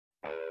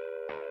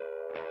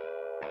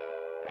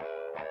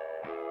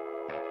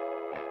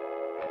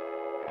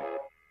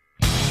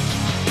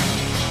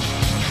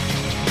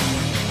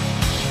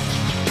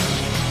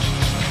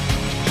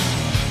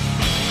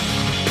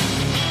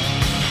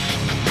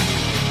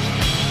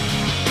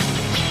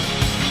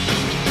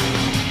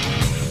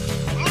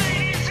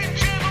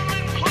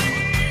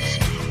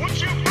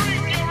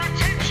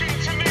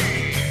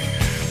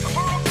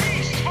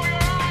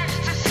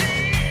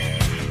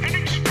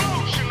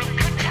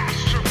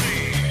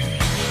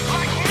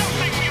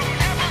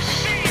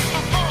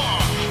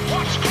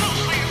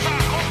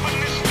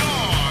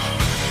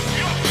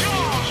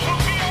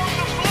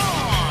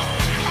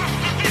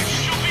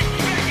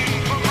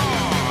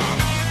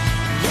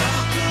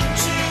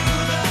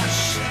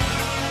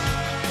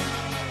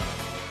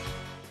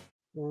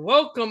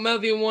Welcome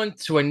everyone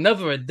to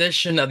another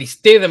edition of the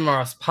State of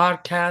Mars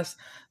podcast,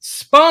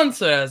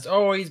 sponsored as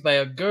always by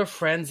our good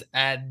friends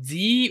at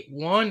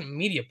D1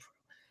 Media Pro,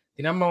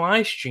 the number one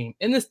live stream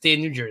in the state of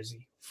New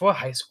Jersey for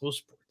high school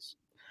sports.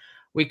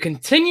 We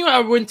continue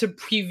our winter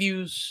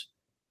previews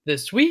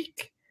this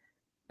week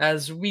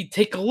as we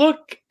take a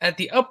look at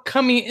the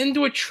upcoming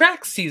indoor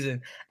track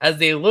season as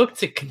they look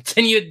to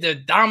continue their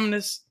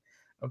dominance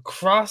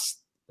across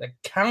the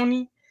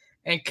county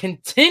and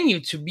continue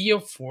to be a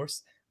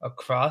force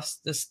across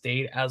the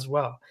state as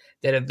well.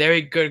 They had a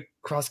very good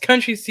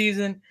cross-country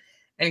season,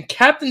 and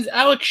Captains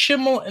Alex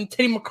Schimmel and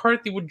Teddy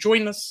McCarthy will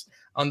join us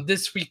on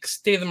this week's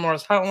State of the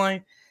Mars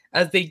Hotline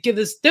as they give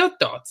us their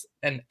thoughts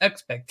and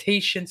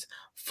expectations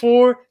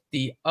for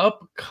the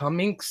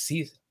upcoming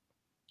season.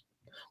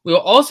 We will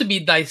also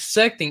be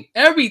dissecting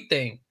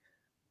everything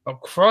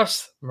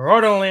across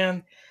Marauder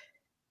Land,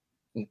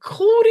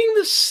 including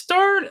the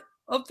start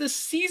of the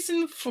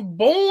season for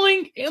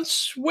bowling and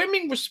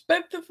swimming,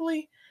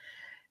 respectively,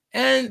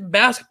 and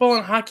basketball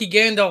and hockey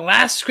getting the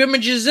last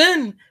scrimmages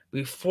in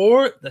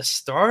before the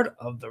start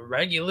of the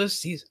regular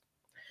season.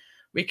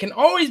 We can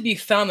always be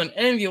found on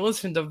any of your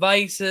listening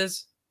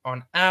devices,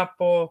 on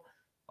Apple,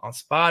 on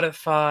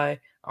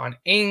Spotify, on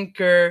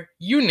Anchor,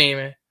 you name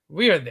it,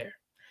 we are there.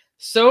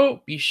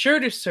 So be sure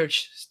to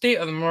search State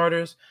of the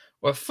Marauders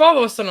or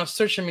follow us on our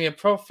social media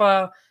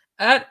profile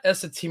at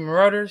SOT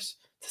Marauders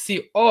to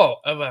see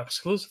all of our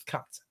exclusive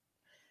content.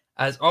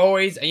 As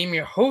always, I am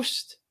your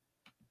host,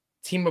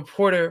 team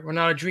reporter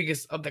Ronaldo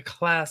Rodriguez of the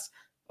class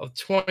of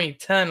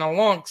 2010,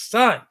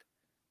 alongside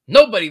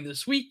nobody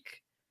this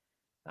week.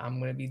 I'm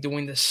going to be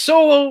doing this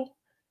solo,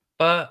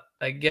 but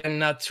again,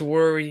 not to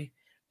worry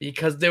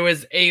because there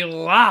is a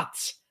lot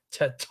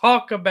to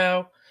talk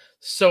about.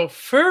 So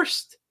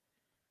first,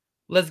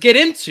 let's get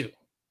into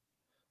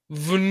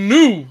the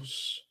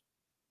news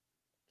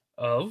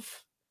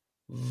of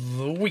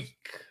the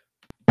week.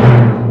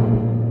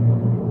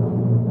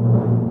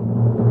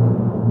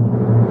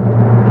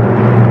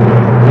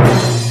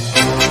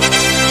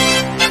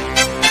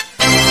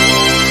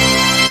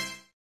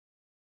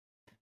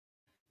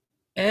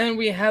 And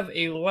we have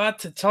a lot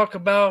to talk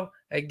about.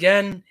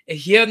 Again,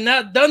 if you have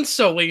not done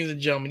so, ladies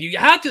and gentlemen, you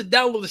have to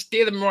download the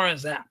State of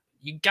Mars app.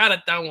 You got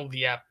to download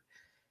the app.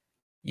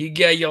 You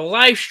get your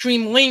live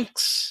stream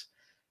links,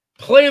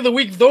 Play of the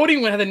Week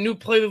voting. We had a new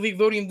Play of the Week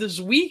voting this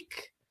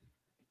week.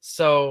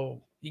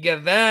 So you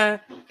get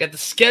that. You got the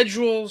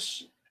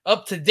schedules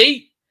up to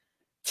date.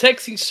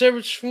 Texting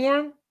service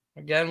form.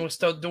 Again, we'll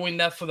start doing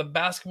that for the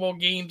basketball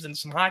games and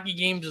some hockey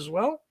games as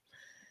well.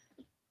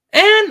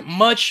 And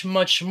much,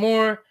 much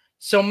more.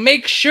 So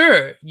make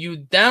sure you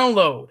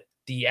download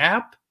the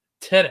app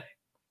today.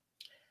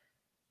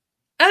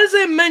 As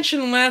I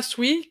mentioned last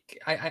week,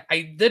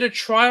 I did a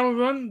trial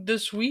run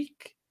this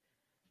week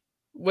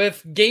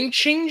with Game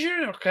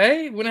Changer.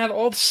 Okay, we're going to have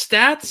all the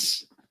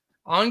stats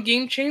on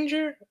Game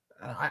Changer.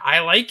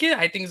 I like it.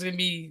 I think it's going to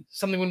be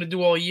something we're going to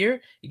do all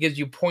year. It gives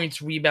you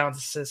points, rebounds,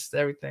 assists,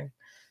 everything.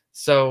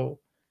 So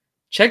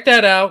check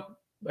that out.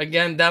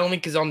 Again, that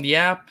link is on the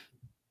app.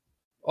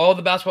 All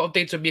the basketball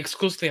updates will be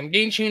exclusively on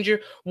Game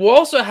Changer. We'll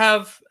also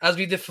have, as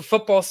we did for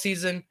football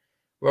season,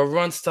 we'll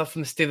run stuff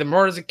from the State of the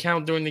Marauders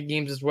account during the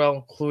games as well,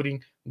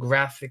 including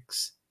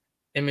graphics,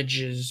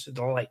 images,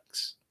 the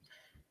likes.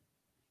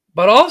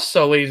 But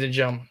also, ladies and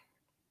gentlemen,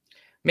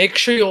 make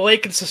sure you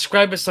like and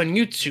subscribe us on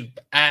YouTube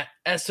at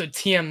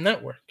SOTM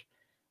Network,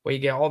 where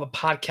you get all the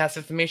podcast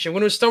information.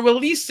 We're going to start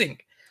releasing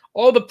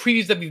all the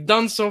previews that we've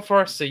done so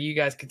far, so you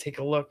guys can take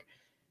a look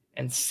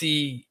and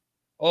see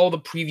all the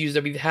previews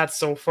that we've had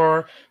so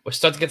far. We'll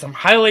start to get some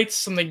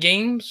highlights from the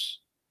games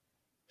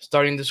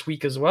starting this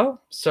week as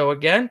well. So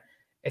again,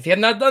 if you have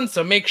not done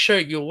so, make sure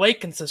you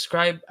like and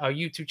subscribe our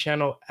YouTube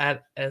channel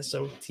at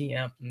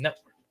SOTM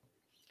Network.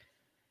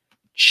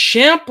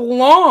 Champ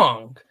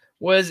Long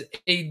was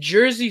a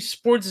Jersey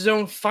Sports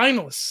Zone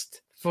finalist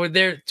for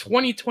their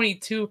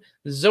 2022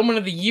 Zoman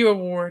of the Year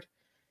award.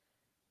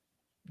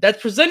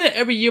 That's presented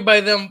every year by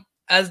them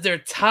as their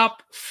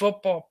top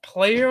football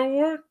player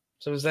award.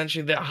 So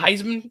essentially the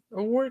Heisman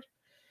Award.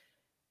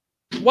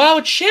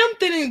 While Champ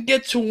didn't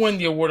get to win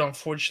the award,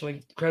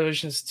 unfortunately,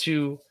 congratulations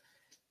to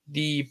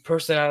the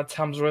person out of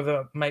Tom's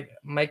River,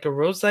 Micah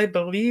Rose, I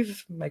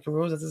believe. Micah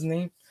Rose, that's his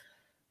name.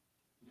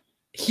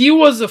 He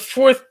was the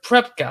fourth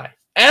prep guy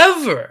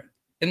ever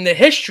in the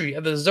history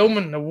of the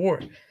Zoman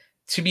Award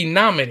to be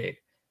nominated.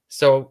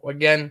 So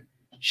again,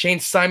 Shane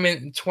Simon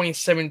in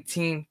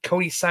 2017,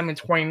 Cody Simon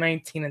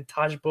 2019, and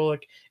Taj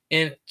Bullock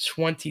in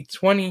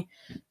 2020.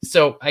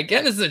 So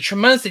again, this is a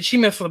tremendous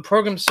achievement for the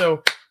program.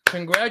 So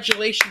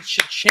congratulations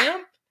to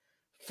Champ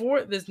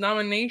for this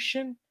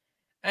nomination.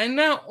 And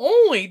not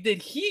only did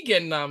he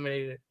get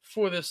nominated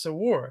for this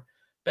award,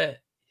 but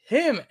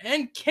him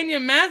and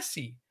Kenya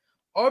Massey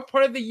are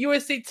part of the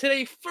USA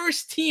Today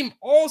first team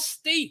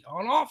All-State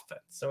on offense.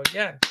 So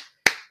again,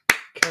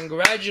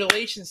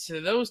 congratulations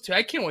to those two.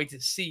 I can't wait to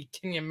see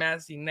Kenya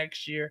Massey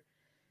next year.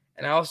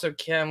 And I also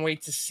can't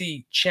wait to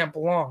see Champ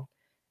Long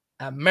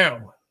at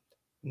Maryland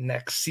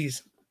next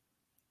season.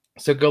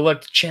 So good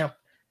luck to Champ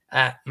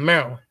at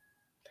Maryland.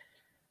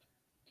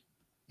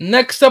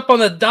 Next up on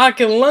the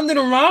docket, London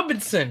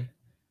Robinson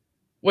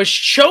was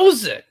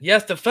chosen.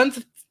 Yes,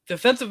 defensive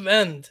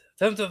lineman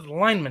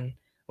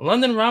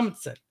London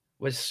Robinson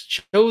was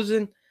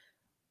chosen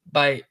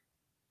by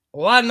a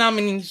lot of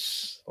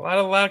nominees, a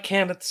lot of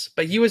candidates,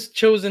 but he was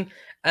chosen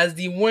as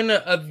the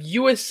winner of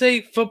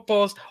USA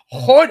Football's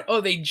Heart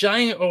of a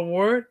Giant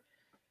Award,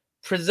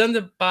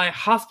 presented by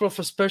Hospital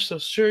for Special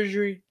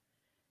Surgery.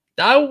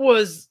 That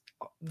was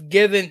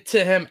given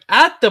to him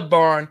at the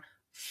Barn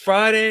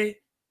Friday.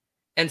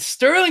 And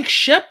Sterling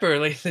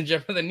Shepard, ladies and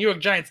gentlemen, the New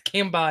York Giants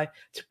came by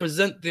to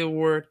present the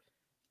award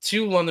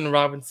to London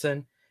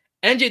Robinson.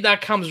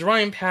 NJ.com's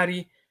Ryan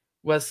Patty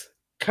was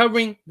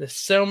covering the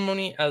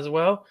ceremony as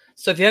well.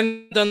 So if you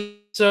haven't done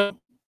so,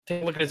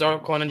 take a look at his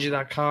article on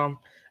NJ.com.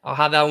 I'll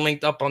have that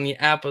linked up on the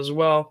app as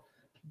well.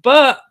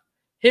 But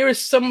here is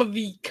some of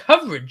the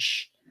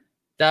coverage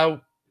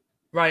that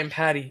Ryan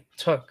Patty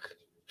took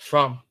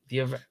from the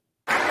event.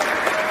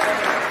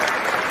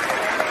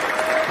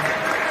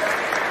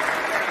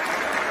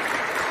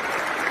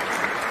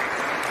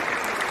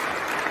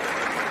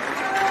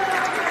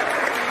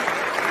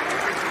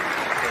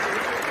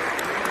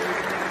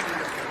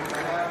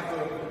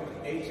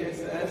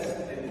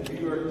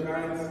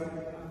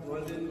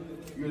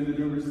 You're the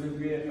new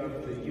recipient of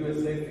the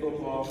USA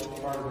Football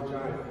Heart of a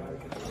Giant.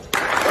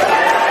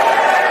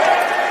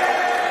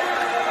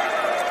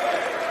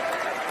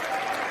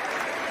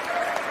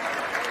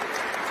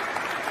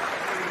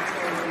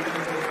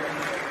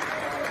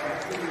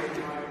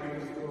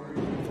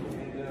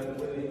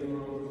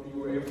 You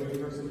were able to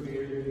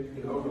persevere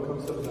and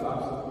overcome some of the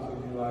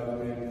obstacles in your life,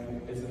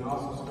 man. It's an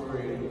awesome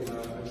story, and I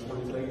just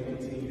want to tell you,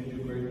 continue to do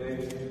great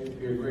things.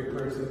 You're a great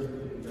person,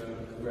 and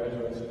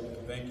congratulations.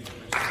 Thank you.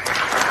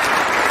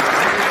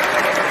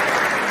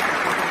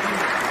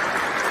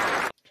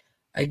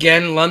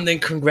 Again, London,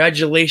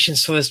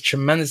 congratulations for this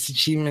tremendous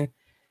achievement.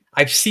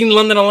 I've seen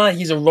London a lot.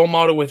 He's a role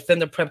model within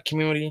the prep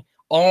community,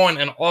 on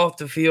and off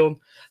the field.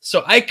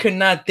 So I could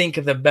not think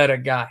of a better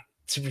guy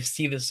to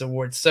receive this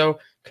award. So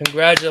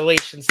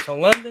congratulations to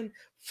London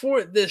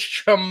for this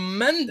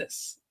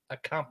tremendous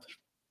accomplishment.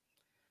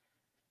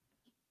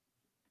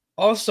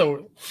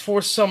 Also,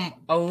 for some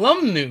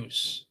alum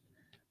news,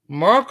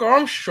 Mark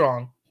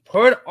Armstrong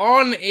put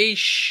on a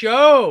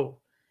show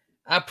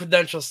at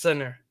Prudential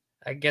Center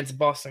against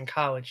Boston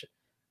College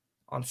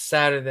on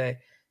Saturday.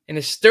 In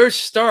his third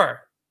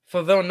start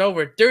for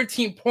Villanova,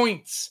 13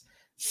 points,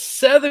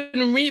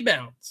 7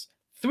 rebounds,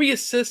 3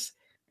 assists,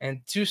 and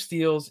 2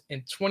 steals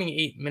in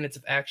 28 minutes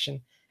of action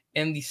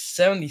in the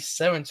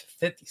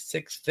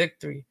 77-56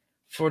 victory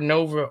for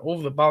Nova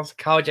over the Boston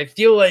College. I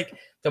feel like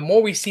the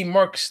more we see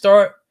Mark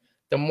start,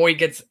 the more he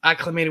gets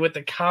acclimated with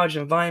the college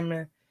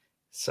environment.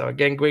 So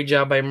again, great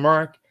job by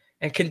Mark.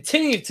 And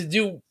continue to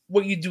do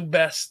what you do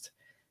best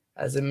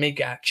as a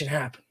make action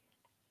happen.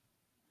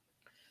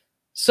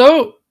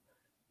 So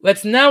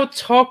let's now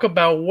talk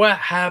about what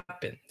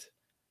happened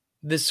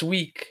this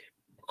week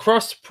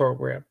across the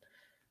program.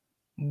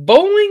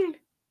 Bowling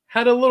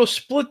had a little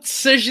split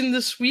decision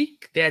this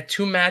week. They had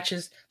 2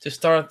 matches to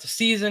start off the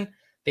season.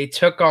 They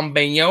took on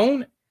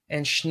Bayonne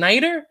and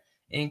Schneider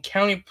in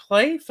county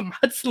play from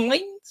Hudson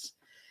Lanes.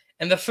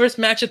 And the first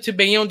matchup to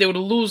Bayonne, they would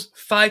lose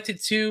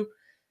 5-2.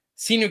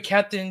 Senior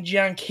captain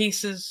Gian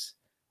Cases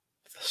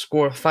with a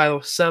score of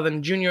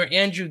 507. Junior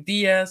Andrew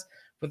Diaz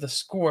with a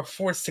score of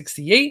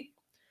 468.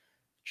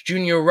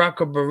 Junior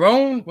Rocco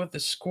Barone with a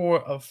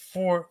score of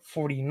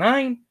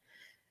 449.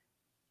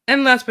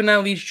 And last but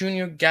not least,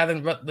 Junior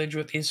Gavin Rutledge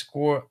with a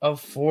score of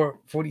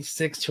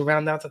 446 to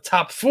round out the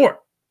top 4.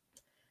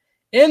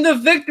 In the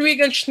victory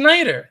against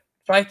Schneider,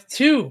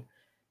 5-2,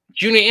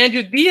 Junior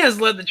Andrew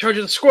Diaz led the charge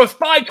with a score of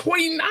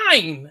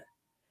 529.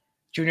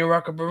 Junior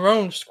Rocco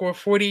Barone scored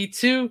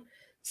 482.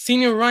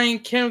 Senior Ryan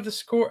Ken with a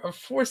score of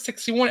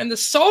 461. And the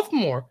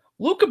sophomore,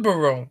 Luca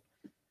Barone,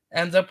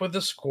 ends up with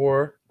a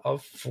score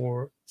of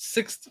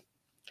 460.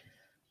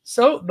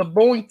 So the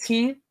bowling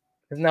team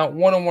is now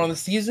 1-1 of the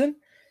season.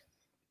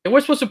 They were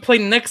supposed to play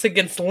next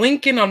against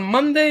Lincoln on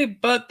Monday,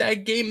 but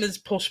that game is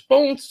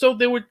postponed, so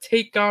they would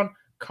take on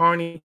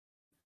Kearney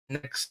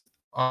next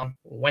on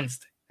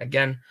Wednesday.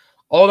 Again,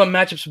 all the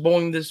matchups for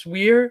bowling this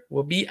year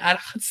will be at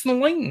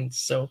Hudson Lanes.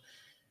 So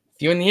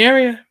if you're in the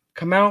area,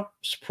 come out,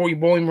 support your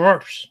bowling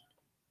Marauders.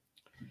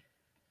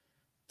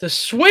 The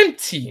swim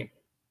team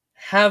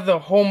had the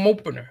home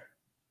opener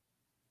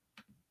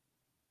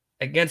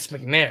against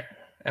McNair.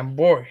 And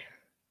boy,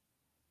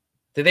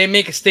 did they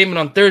make a statement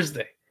on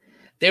Thursday.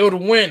 They would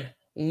win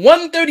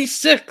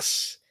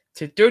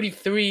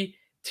 136-33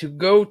 to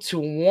go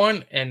to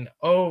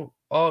 1-0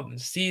 of the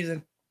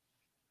season.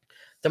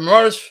 The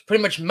Marauders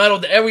pretty much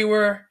medaled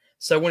everywhere.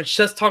 So I want to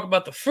just talk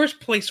about the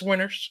first place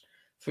winners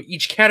for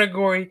each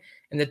category.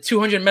 In the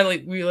 200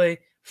 medley relay,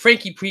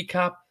 Frankie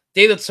Prekop,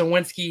 David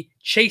Sawinski,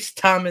 Chase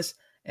Thomas,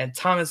 and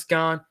Thomas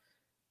Gahn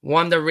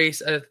won the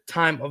race at a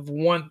time of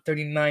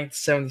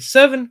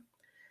 1:39.77.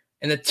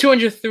 In the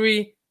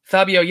 203,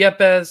 Fabio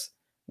Yepes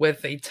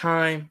with a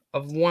time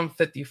of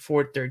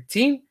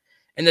 1:54.13.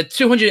 In the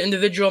 200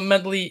 individual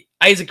medley,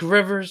 Isaac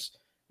Rivers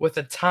with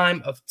a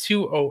time of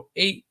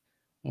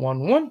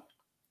 2:08.11.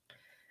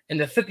 In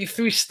the 50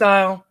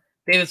 freestyle,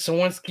 David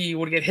Sawinski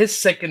would get his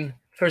second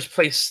first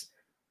place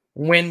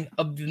win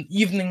of the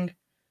evening.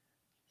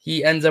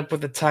 He ends up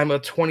with a time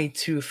of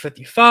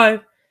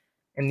 22:55.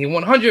 In the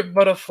 100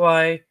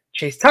 butterfly,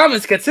 Chase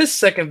Thomas gets his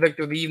second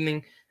victory of the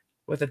evening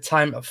with a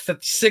time of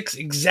 56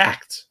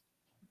 exact.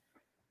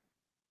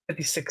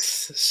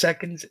 56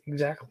 seconds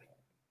exactly.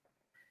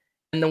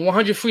 In the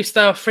 100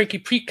 freestyle, Frankie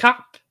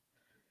Prekop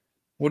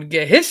would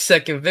get his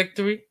second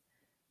victory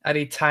at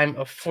a time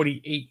of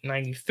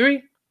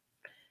 48.93.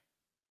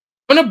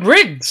 Jonah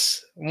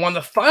Briggs won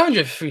the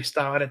 500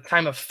 freestyle at a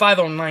time of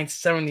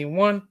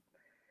 5:09.71.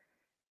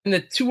 In the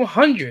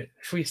 200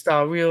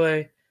 freestyle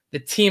relay, the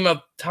team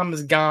of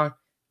Thomas Gahn,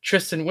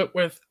 Tristan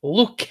Whitworth,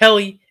 Luke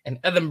Kelly, and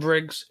Evan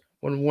Briggs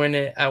would win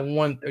it at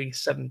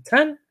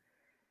 1:37.10.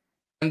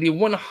 And the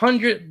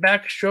 100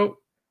 backstroke,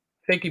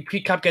 Frankie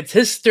Prekop gets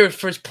his third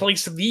first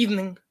place of the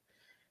evening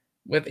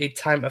with a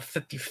time of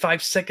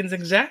 55 seconds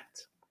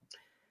exact.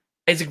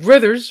 Isaac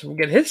Rivers will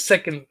get his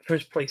second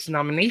first place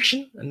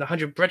nomination in the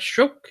 100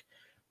 breaststroke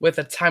with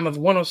a time of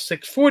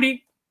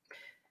 1:06.40.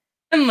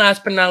 And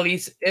last but not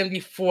least, in the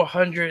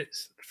 400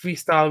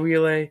 freestyle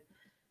relay,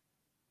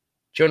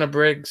 Jonah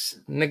Briggs,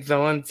 Nick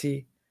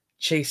Valenti,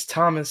 Chase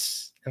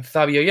Thomas, and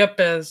Fabio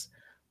Yepes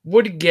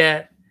would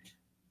get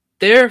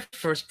their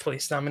first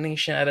place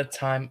nomination at a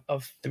time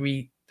of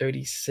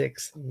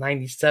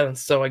 3:36.97.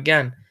 So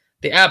again,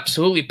 they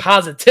absolutely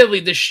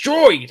positively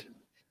destroyed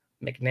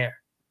McNair.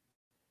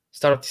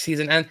 Start off the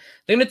season, and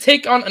they're going to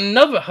take on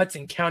another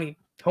Hudson County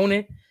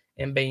opponent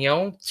in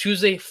Bayonne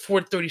Tuesday,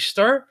 4:30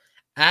 start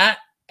at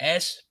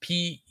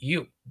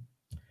SPU.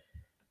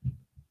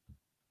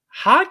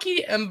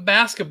 Hockey and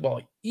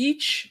basketball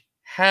each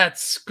had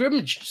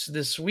scrimmages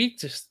this week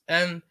to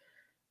end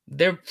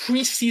their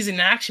preseason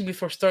action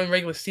before starting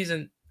regular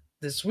season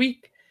this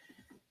week.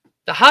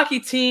 The hockey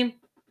team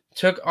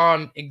took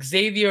on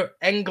Xavier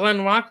and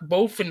Glen Rock,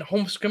 both in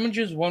home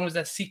scrimmages. One was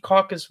at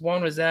Secaucus,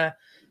 one was at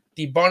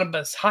the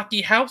Barnabas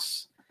Hockey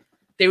House.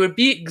 They would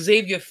beat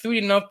Xavier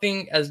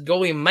 3-0 as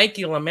goalie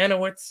Mikey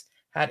Lemanowitz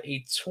had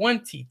a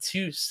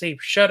 22-save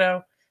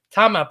shutout.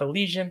 Tom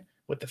Appalachian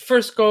with the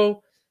first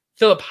goal.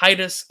 Philip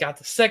Heides got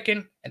the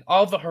second, and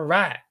Alva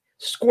Harad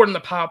scored in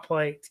the power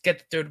play to get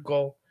the third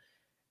goal.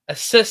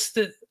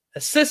 Assisted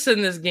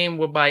in this game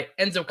were by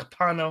Enzo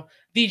Capano,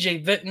 DJ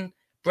Vitton,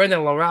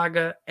 Brendan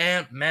Laraga,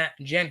 and Matt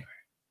January.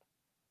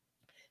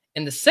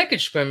 In the second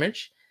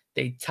scrimmage,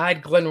 they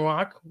tied Glen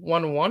Rock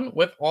 1-1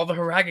 with Alva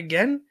Harad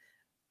again,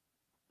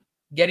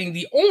 getting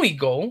the only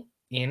goal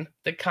in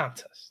the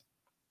contest.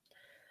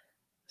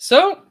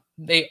 So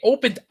they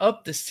opened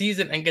up the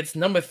season against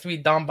number 3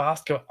 Don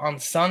Bosco on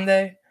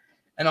Sunday.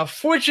 And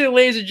unfortunately,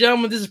 ladies and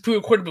gentlemen, this is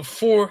pre-recorded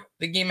before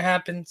the game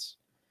happens.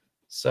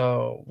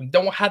 So we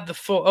don't have the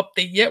full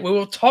update yet. We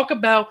will talk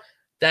about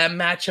that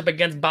matchup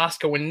against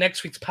Bosco in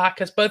next week's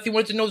podcast. But if you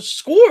want to know the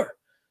score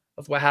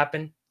of what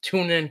happened,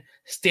 tune in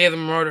State of the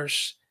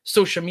Marauders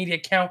social media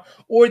account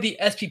or the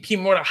SPP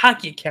Marauder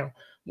Hockey account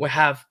will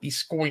have the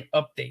scoring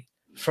update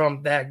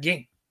from that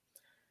game.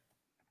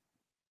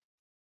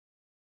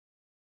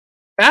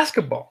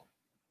 Basketball.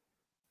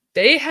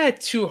 They had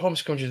 2 home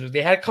scrimmages.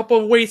 They had a couple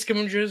of away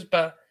scrimmages,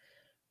 but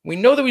we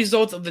know the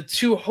results of the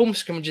 2 home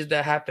scrimmages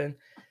that happened.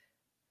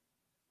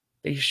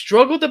 They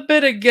struggled a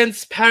bit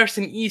against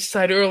Patterson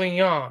Eastside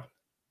early on.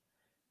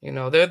 You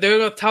know,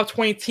 they're a top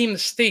 20 team in the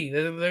state.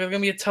 They're going to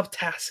be a tough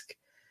task.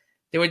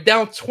 They were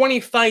down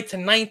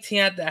 25-19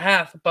 at the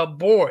half, but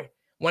boy,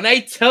 when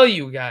I tell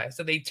you guys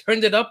that they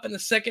turned it up in the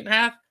second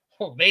half,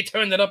 they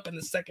turned it up in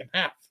the second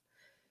half.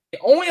 They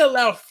only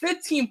allowed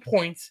 15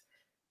 points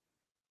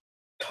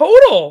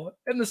total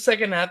in the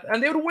second half,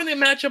 and they would win the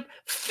matchup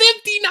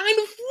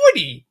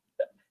 59-40.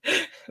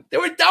 They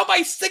were down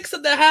by 6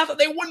 at the half, and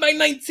they won by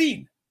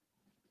 19.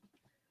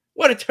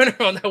 What a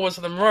turnaround that was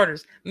for the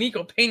Marauders.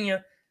 Nico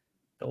Pena,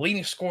 the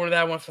leading scorer of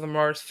that one for the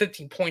Marauders,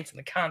 15 points in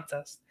the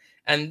contest.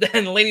 And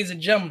then, ladies and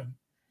gentlemen,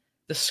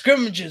 the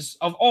scrimmages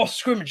of all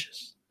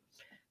scrimmages.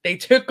 They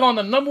took on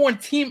the number 1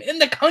 team in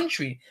the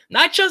country,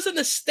 not just in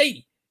the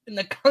state, in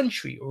the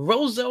country,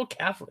 Roselle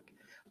Catholic.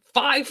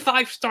 5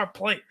 5-star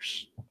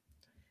players.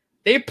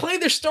 They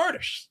played their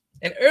starters.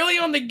 And early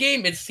on the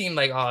game, it seemed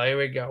like, oh, here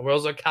we go.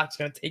 Roselle Catholic's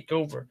going to take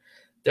over.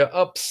 They're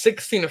up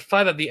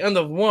 16-5 at the end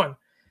of 1.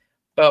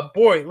 But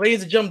boy,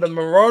 ladies and gentlemen,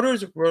 the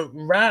Marauders were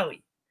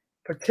rallied,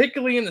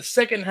 particularly in the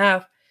second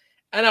half.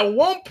 And at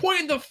one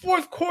point in the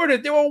fourth quarter,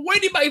 they were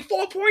winning by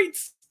 4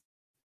 points.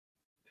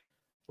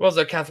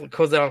 Roselle Catholic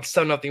closed out on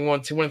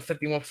 7-0 to win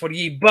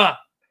 51-48. But,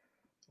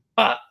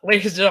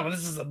 ladies and gentlemen,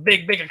 this is a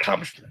big, big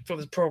accomplishment for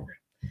this program.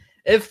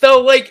 It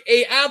felt like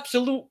an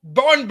absolute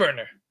barn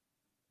burner.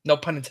 No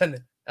pun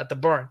intended, at the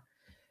barn.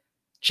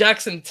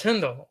 Jackson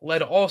Tyndall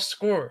led all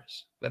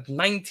scorers with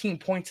 19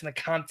 points in the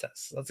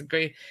contest. That's a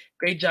great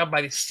job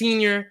by the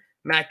senior.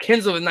 Matt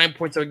Kinsel with 9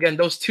 points. So again,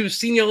 those 2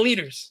 senior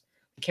leaders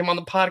came on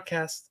the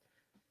podcast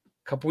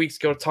a couple weeks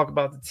ago to talk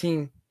about the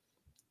team.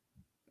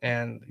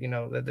 and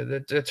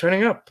they're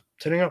turning up.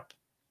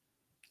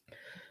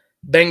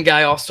 Ben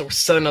Guy also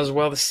selling as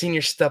well. The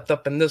seniors stepped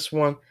up in this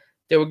one.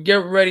 They will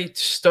get ready to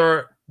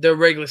start their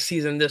regular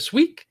season this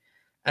week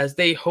as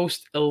they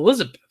host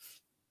Elizabeth.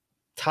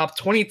 Top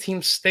 20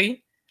 teams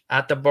stay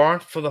at the barn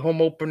for the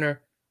home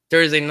opener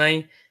Thursday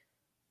night.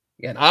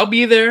 And I'll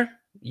be there.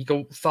 You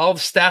can follow the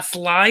stats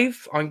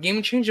live on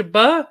Game Changer,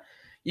 but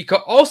you can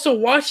also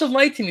watch the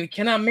live team. You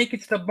cannot make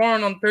it to the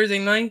barn on Thursday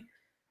night.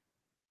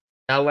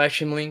 That live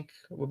stream link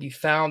will be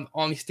found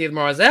on the State of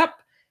Mars app,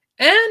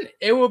 and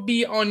it will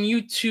be on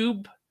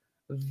YouTube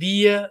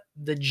via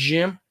the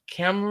gym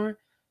camera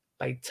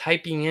by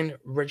typing in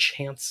Rich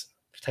Hansen.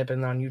 Type it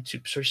in on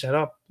YouTube, search that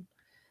up.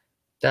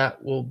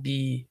 That will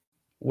be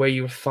where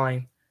you'll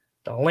find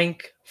the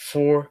link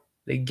for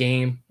the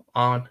game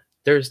on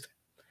Thursday.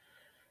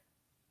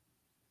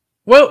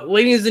 Well,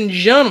 ladies and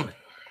gentlemen,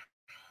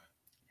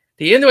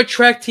 the indoor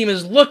track team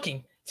is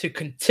looking to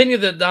continue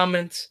the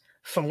dominance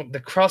from the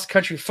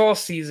cross-country fall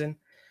season.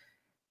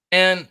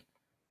 And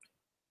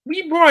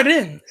we brought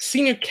in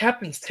senior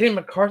captains Teddy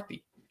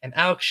McCarthy and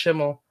Alex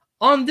Schimmel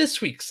on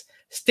this week's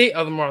State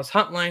of the Mars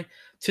Hotline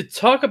to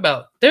talk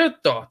about their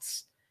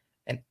thoughts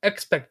and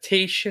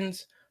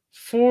expectations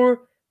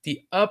for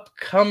the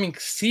upcoming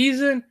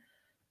season.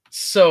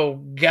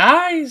 So,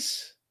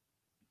 guys,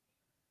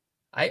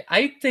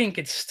 I think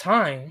it's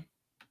time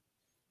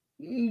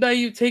that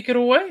you take it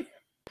away.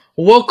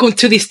 Welcome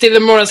to the State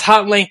of the Mars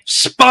Hotline,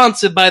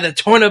 sponsored by the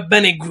Torna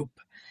Bennett Group.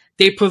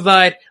 They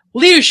provide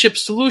leadership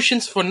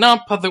solutions for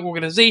nonprofit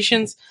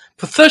organizations,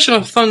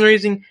 professional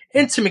fundraising,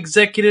 interim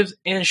executives,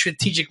 and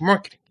strategic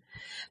marketing.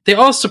 They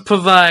also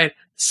provide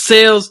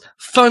sales,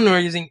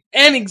 fundraising,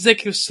 and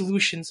executive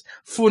solutions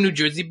for New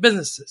Jersey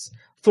businesses.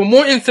 For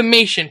more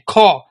information,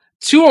 call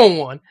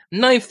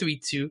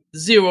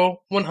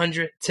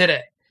 201-932-0100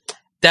 today.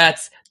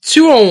 That's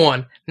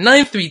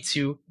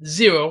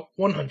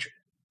 201-932-0100.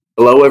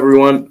 Hello,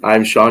 everyone.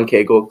 I'm Sean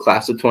Cagle,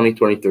 class of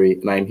 2023,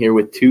 and I'm here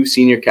with two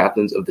senior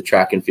captains of the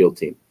track and field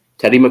team,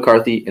 Teddy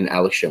McCarthy and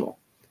Alex Schimmel.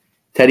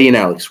 Teddy and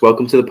Alex,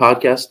 welcome to the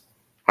podcast.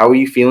 How are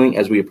you feeling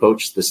as we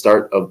approach the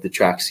start of the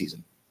track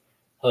season?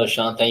 Hello,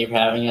 Sean. Thank you for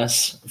having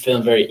us. I'm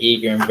feeling very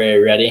eager and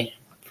very ready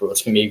for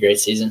what's going to be a great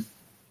season.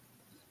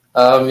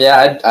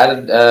 I'd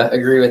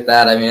agree with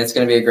that. I mean, it's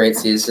going to be a great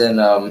season.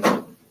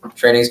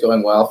 Training's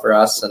going well for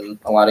us and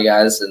a lot of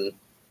guys, and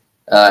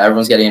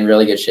everyone's getting in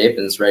really good shape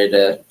and is ready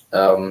to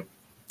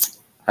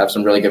have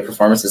some really good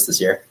performances this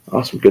year.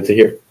 Awesome. Good to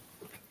hear.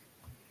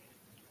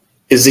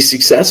 Is the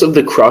success of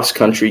the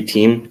cross-country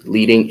team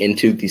leading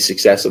into the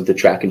success of the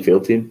track and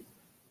field team?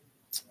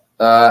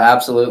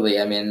 Absolutely.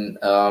 I mean,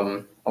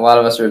 a lot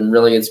of us are in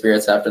really good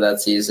spirits after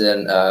that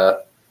season.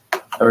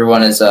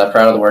 Everyone is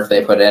proud of the work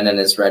they put in and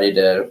is ready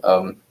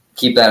to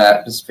keep that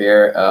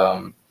atmosphere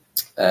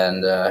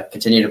and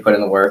continue to put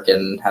in the work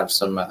and have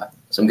some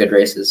good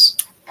races.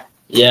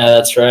 Yeah,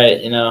 that's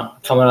right.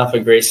 Coming off a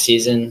great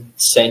season,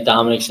 St.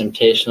 Dominic's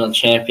Invitational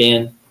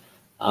champion,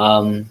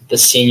 the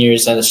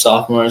seniors and the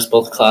sophomores,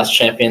 both class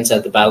champions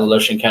at the Battle of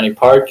Ocean County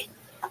Park,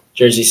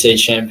 Jersey State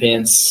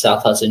champions,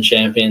 South Hudson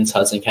champions,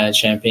 Hudson County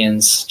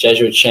champions,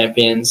 Jesuit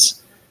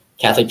champions,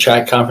 Catholic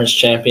Track Conference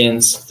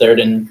champions, third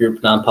in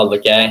Group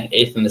Non-Public A,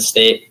 eighth in the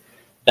state.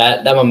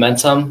 That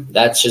momentum,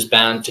 that's just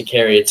bound to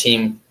carry a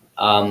team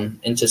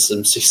into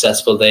some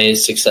successful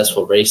days,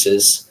 successful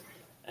races.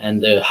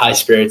 And the high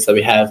spirits that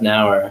we have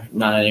now are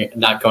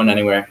not going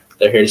anywhere.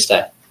 They're here to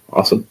stay.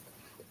 Awesome.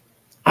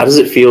 How does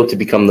it feel to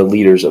become the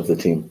leaders of the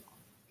team?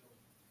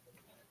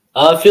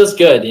 It feels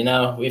good.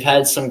 We've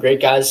had some great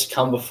guys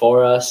come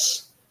before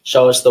us,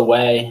 show us the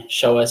way,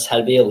 show us how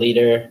to be a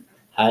leader,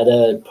 how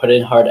to put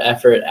in hard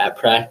effort at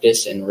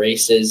practice and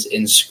races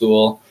in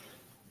school,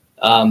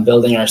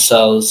 building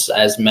ourselves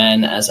as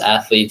men, as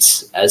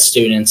athletes, as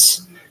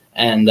students.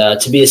 And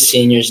to be as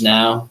seniors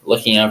now,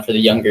 looking out for the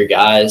younger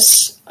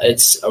guys,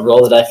 it's a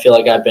role that I feel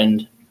like I've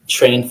been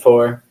trained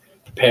for,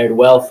 prepared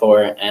well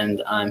for,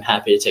 and I'm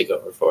happy to take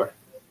over for.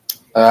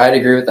 I'd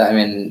agree with that. I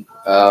mean,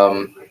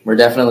 we're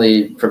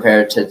definitely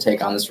prepared to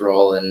take on this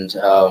role. And,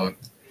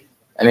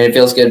 it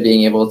feels good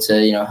being able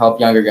to,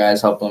 help younger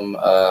guys, help them,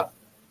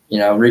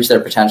 reach their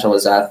potential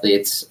as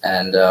athletes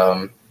and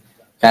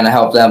kind of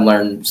help them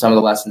learn some of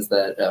the lessons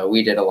that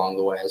we did along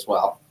the way as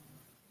well.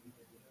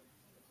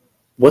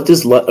 What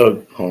does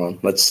hold on.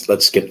 Let's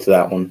skip to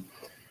that one.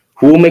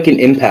 Who will make an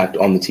impact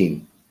on the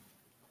team?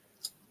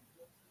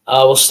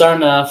 We'll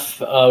start off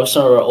with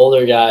some of our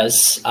older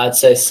guys. I'd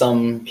say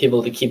some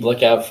people to keep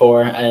lookout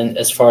for. And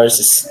as far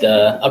as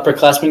the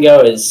upperclassmen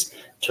go, is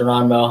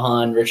Teron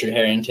Mohan, Richard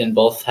Harrington.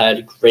 Both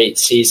had great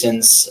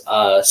seasons,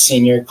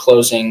 senior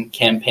closing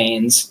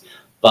campaigns.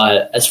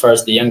 But as far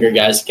as the younger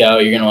guys go,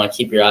 you're going to want to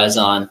keep your eyes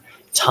on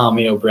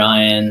Tommy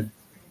O'Brien,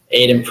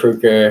 Aiden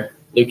Pruker,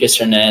 Lucas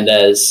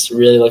Hernandez,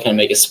 really looking to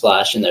make a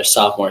splash in their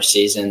sophomore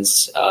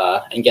seasons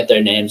and get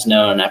their names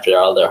known after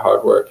all their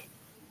hard work.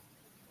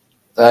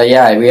 We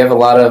have a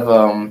lot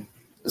of,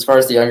 as far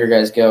as the younger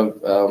guys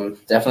go,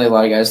 definitely a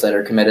lot of guys that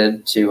are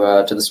committed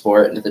to the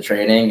sport and to the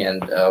training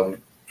and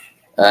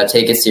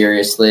take it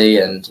seriously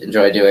and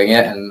enjoy doing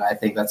it. And I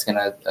think that's going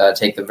to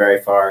take them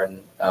very far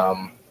and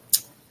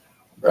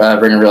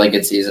bring a really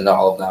good season to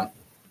all of them.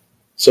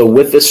 So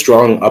with this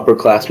strong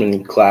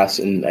upperclassmen class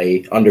and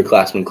a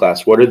underclassmen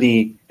class, what are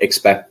the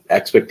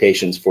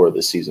expectations for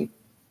this season?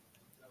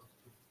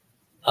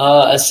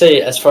 I'd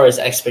say as far as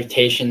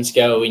expectations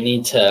go, we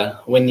need to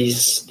win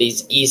these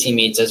easy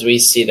meets as we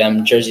see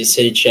them: Jersey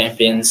City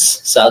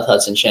champions, South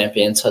Hudson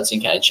champions, Hudson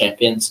County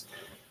champions.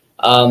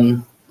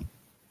 Not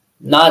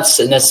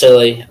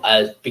necessarily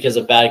because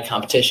of bad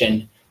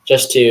competition,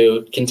 just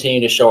to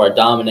continue to show our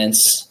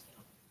dominance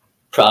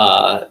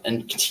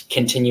and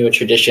continue a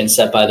tradition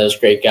set by those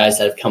great guys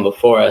that have come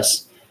before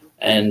us,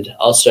 and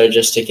also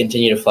just to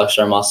continue to flex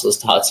our muscles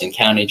to Hudson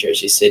County,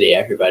 Jersey City,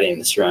 everybody in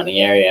the surrounding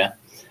area.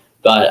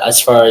 But as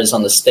far as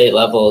on the state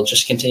level,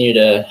 just continue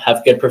to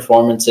have good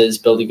performances,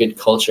 build a good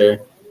culture,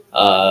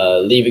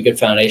 leave a good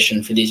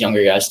foundation for these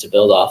younger guys to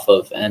build off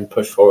of and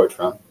push forward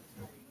from.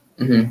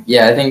 Mm-hmm.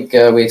 Yeah, I think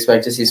we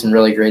expect to see some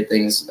really great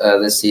things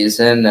this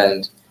season.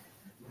 And,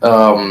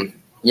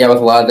 with a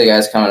lot of the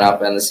guys coming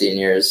up and the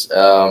seniors,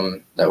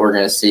 that we're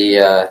going to see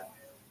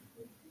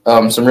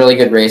some really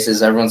good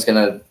races. Everyone's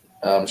going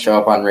to show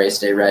up on race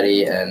day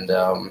ready. And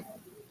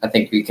I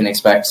think we can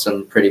expect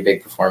some pretty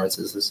big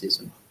performances this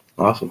season.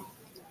 Awesome.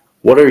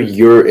 What are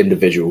your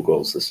individual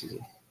goals this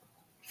season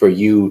for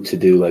you to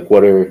do? Like,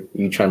 what are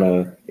you trying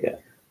to,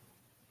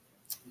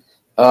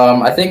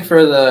 I think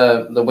for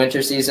the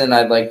winter season,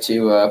 I'd like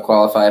to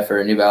qualify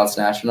for New Balance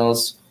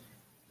Nationals.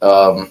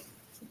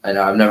 I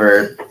know I've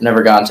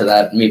never gone to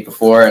that meet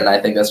before, and I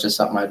think that's just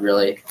something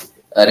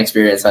an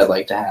experience I'd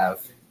like to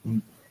have.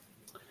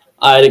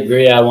 I'd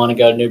agree. I want to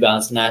go to New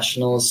Balance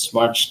Nationals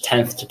March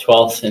 10th to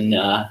 12th in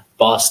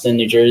Boston,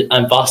 New Jersey.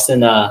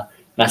 Boston,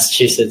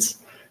 Massachusetts.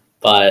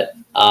 But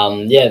I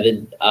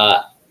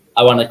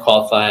want to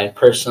qualify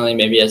personally,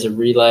 maybe as a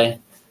relay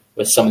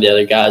with some of the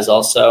other guys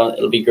also.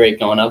 It'll be great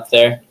going up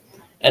there.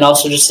 And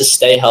also just to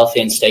stay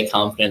healthy and stay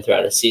confident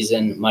throughout the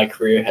season. My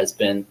career has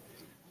been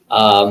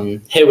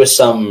hit with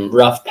some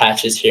rough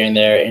patches here and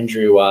there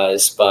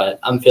injury-wise, but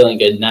I'm feeling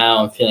good now.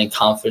 I'm feeling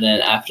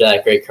confident after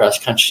that great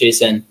cross-country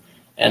season,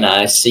 and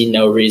I see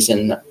no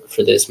reason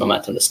for this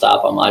momentum to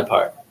stop on my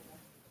part.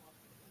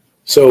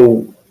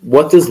 So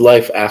what does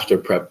life after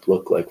prep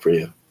look like for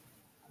you?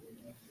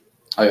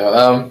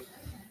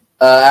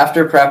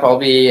 After prep, I'll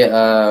be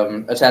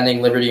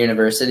attending Liberty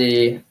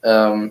University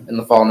in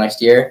the fall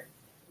next year.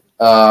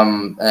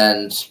 And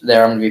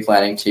there I'm going to be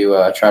planning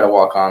to try to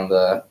walk on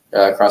the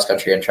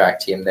cross-country and track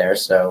team there.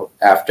 So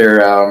after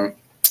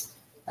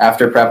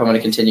prep, I'm going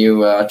to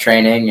continue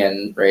training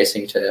and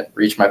racing to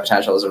reach my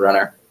potential as a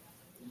runner.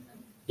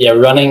 Yeah,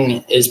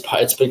 running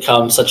it's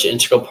become such an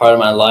integral part of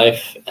my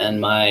life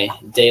and my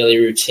daily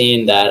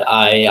routine that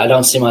I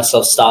don't see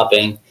myself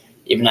stopping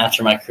even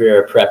after my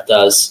career prep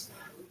does.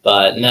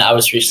 But I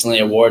was recently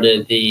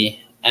awarded the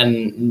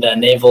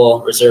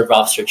Naval Reserve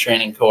Officer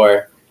Training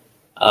Corps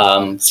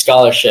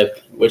scholarship,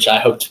 which I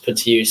hope to put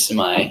to use in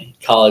my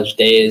college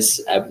days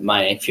at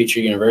my future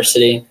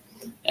university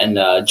and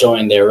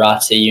join their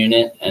ROTC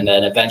unit and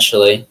then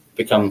eventually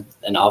become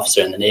an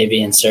officer in the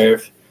Navy and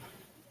serve.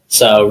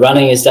 So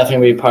running is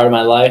definitely going to be part of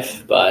my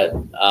life, but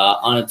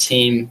on a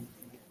team,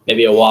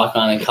 maybe a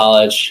walk-on in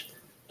college,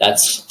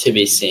 that's to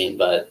be seen,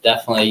 but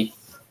definitely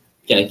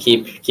going to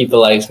keep the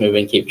legs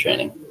moving, keep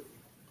training.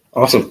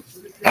 Awesome.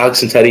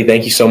 Alex and Teddy,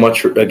 thank you so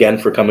much again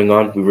for coming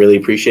on. We really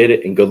appreciate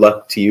it, and good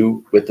luck to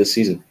you with this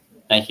season.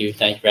 Thank you.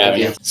 Thank you for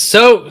having me.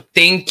 So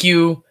thank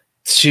you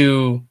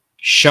to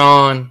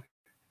Sean,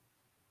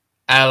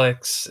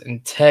 Alex,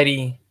 and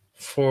Teddy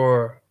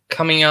for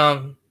coming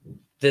on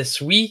this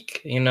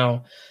week. You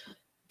know,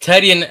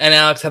 Teddy and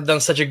Alex have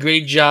done such a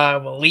great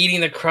job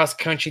leading the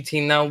cross-country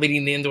team, now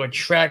leading the indoor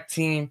track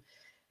team.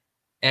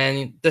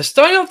 And they're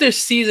starting off their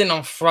season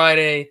on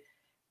Friday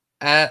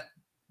at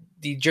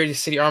the Jersey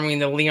City Army in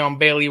the Leon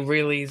Bailey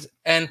relays.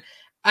 And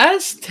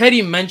as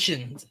Teddy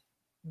mentioned,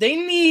 they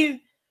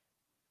need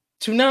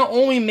to not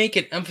only make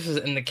an emphasis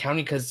in the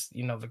county because,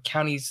 you know, the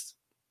county's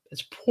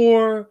it's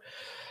poor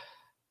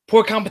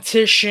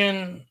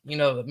competition. You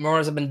know, the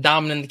Maroons have been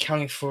dominant in the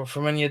county for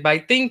many years. But I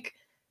think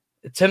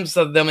attempts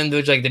of them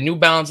individually, like the New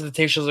Balance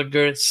Invitationals are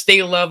good.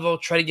 State level,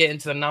 try to get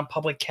into the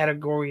non-public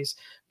categories,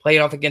 play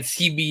off against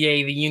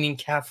CBA, the Union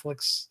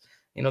Catholics.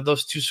 You know,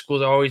 those two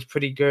schools are always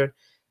pretty good.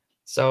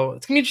 So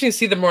it's going to be interesting to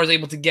see the Maroons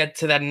able to get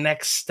to that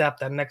next step,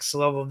 that next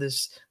level of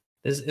this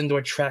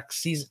indoor track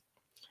season.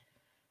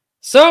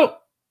 So,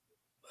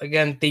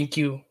 again, thank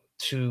you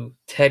to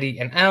Teddy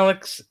and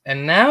Alex.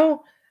 And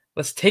now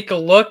let's take a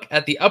look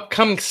at the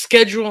upcoming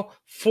schedule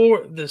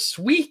for this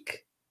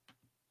week.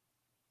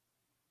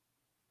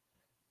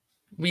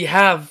 We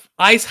have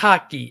ice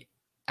hockey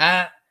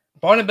at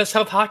Barnabas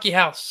Health Hockey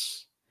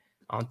House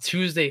on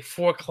Tuesday,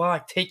 4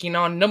 o'clock, taking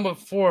on number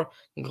 4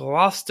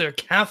 Gloucester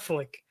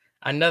Catholic.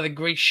 Another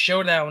great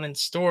showdown in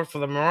store for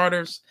the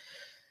Marauders.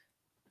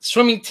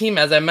 Swimming team,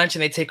 as I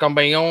mentioned, they take on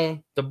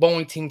Bayonne. The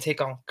bowling team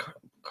take on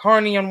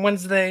Kearney on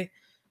Wednesday.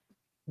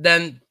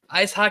 Then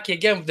ice hockey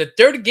again with the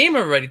third game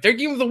already. Third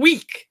game of the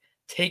week.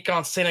 take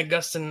on St.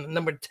 Augustine,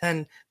 number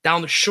 10,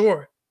 down the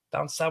shore,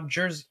 down South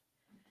Jersey,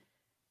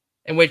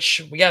 in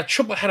which we got a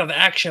triple head of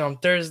action on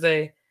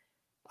Thursday.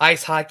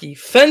 Ice hockey,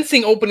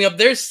 fencing opening up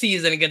their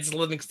season against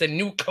Livingston.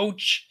 New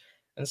coach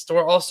and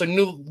store, also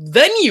new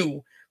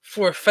venue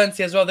for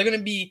fencing as well. They're going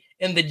to be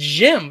in the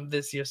gym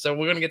this year, so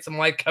we're going to get some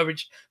live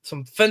coverage,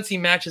 some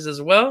fencing matches as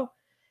well.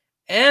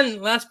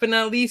 And last but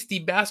not least, the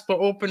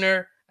basketball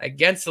opener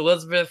against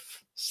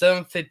Elizabeth,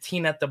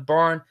 7:15 at the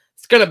Barn.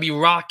 It's going to be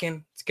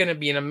rocking. It's going to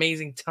be an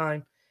amazing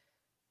time.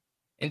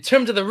 In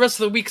terms of the rest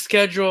of the week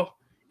schedule,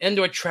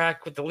 indoor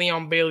track with the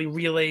Leon Bailey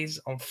relays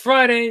on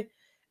Friday.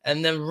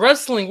 And then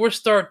wrestling will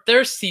start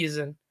their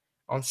season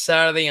on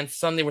Saturday and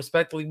Sunday,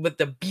 respectively, with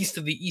the Beast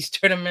of the East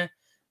tournament.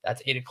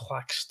 That's 8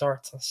 o'clock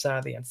starts on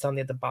Saturday and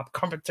Sunday at the Bob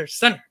Carpenter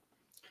Center.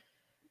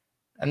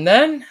 And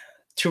then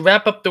to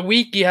wrap up the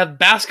week, you have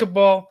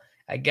basketball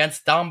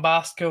against Don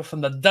Bosco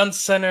from the Dunn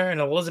Center in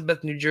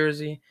Elizabeth, New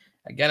Jersey.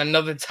 Again,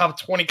 another top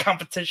 20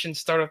 competition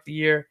start of the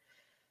year.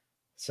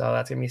 So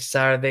that's going to be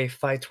Saturday,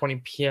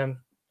 5:20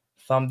 p.m.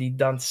 from the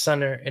Dunn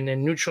Center in a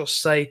neutral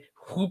site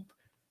hoop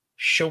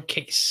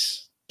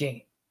showcase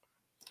game.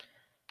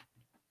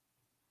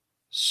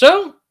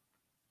 So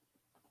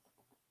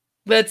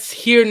let's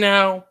hear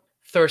now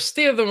the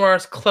State of the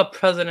Mars Club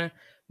President,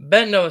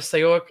 Ben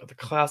Novoselov of the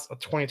class of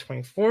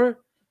 2024,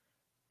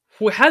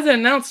 who has an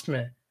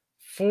announcement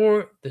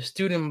for the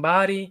student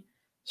body.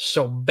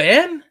 So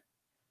Ben,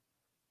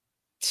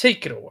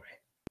 take it away.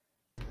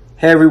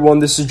 Hey everyone,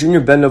 this is Junior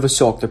Ben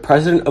Novoselov, the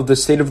president of the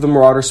State of the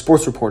Marauder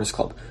Sports Reporters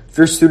Club. If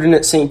you're a student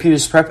at St.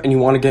 Peter's Prep and you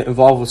want to get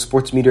involved with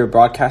sports media or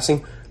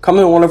broadcasting, come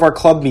to one of our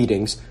club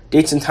meetings.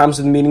 Dates and times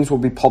of the meetings will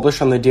be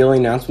published on the daily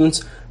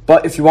announcements,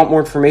 but if you want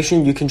more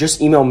information, you can just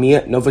email me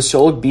at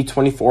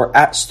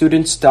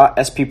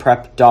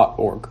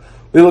novoselov.b24@students.spprep.org.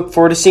 We look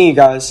forward to seeing you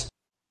guys.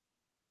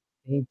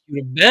 Thank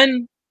you to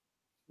Ben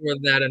for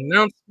that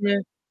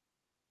announcement.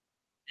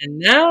 And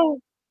now,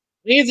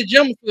 ladies and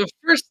gentlemen, for the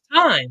first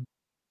time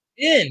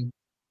in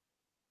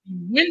the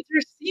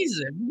winter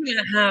season, we're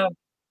going to have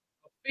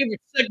a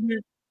favorite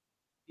segment,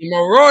 the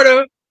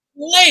Marauder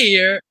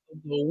Player of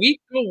the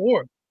Week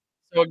Award.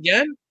 So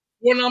again,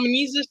 4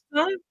 nominees this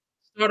time.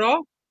 Start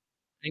off.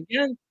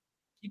 Again,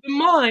 keep in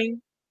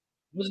mind,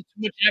 wasn't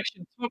too much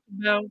action to talk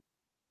about.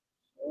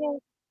 So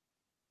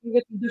we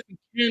got some different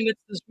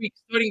candidates this week.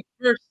 Starting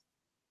first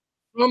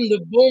from the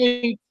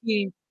bowling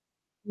team,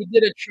 who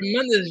did a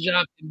tremendous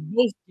job in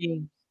both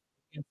games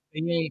against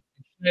the Young and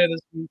Schneider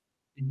this week.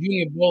 The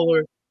junior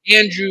bowler,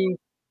 Andrew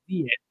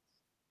Diaz.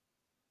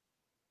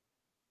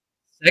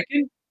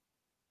 Second,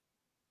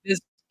 this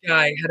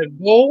guy had a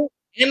goal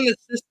and an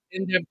assist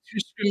in their 2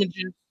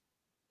 scrimmages.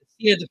 The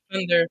senior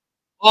defender,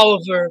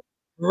 Oliver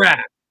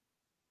Rapp.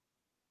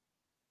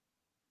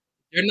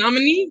 Their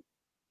nominee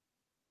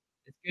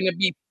is going to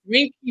be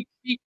Frankie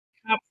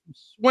Precop from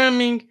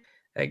swimming.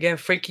 Again,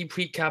 Frankie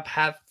Precop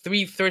had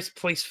 3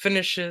 first-place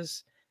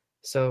finishes,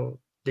 so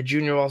the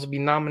junior will also be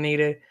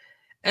nominated.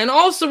 And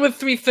also with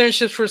 3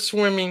 finishes for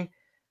swimming,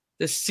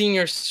 the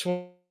senior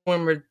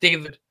swimmer,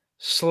 David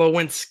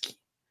Slowinski.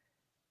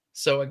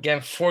 So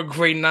again, 4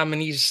 great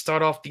nominees to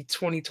start off the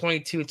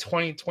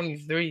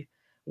 2022-2023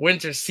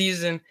 winter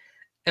season.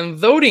 And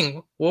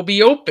voting will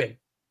be open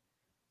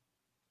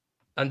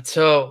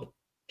until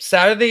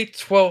Saturday,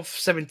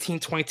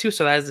 12/17/22.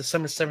 So that is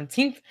December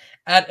 17th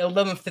at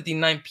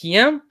 11:59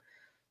 p.m.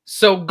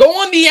 So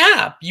go on the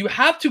app. You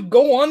have to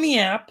go on the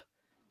app,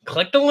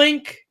 click the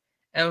link,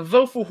 and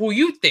vote for who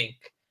you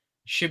think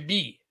should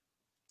be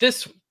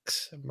this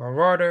week's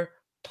Marauder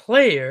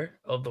Player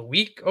of the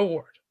Week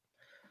Award.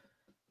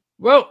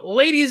 Well,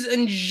 ladies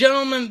and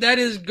gentlemen, that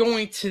is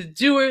going to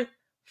do it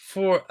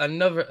for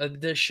another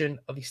edition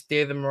of the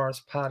State of the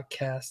Mars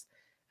podcast.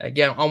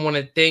 Again, I want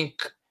to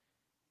thank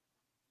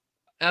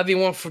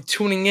everyone for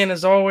tuning in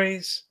as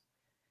always.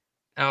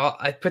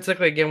 I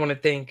particularly again want to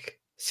thank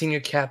senior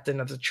captain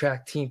of the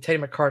track team, Teddy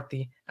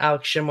McCarthy,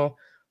 Alex Schimmel,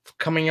 for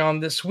coming on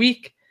this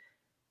week.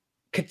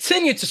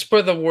 Continue to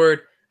spread the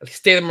word of the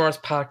State of the Mars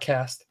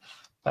podcast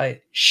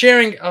by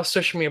sharing our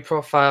social media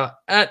profile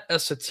at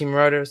SOT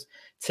Marauders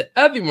to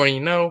everyone you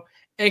know,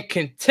 and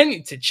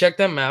continue to check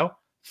them out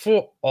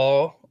for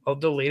all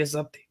of the latest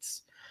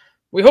updates.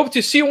 We hope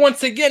to see you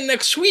once again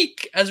next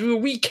week as we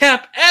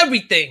recap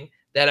everything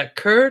that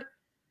occurred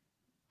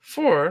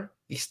for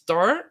the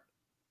start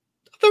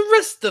of the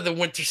rest of the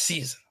winter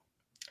season.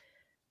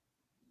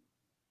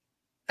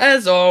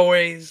 As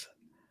always,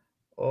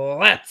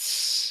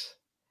 let's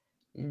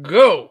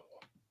go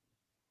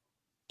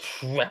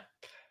prep.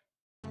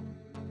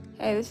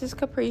 Hey, this is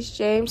Caprice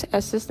James,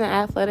 Assistant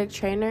Athletic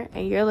Trainer,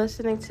 and you're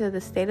listening to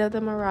the State of the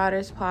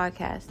Marauders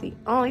podcast, the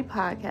only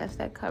podcast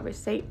that covers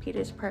St.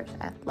 Peter's Prep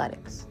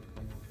athletics.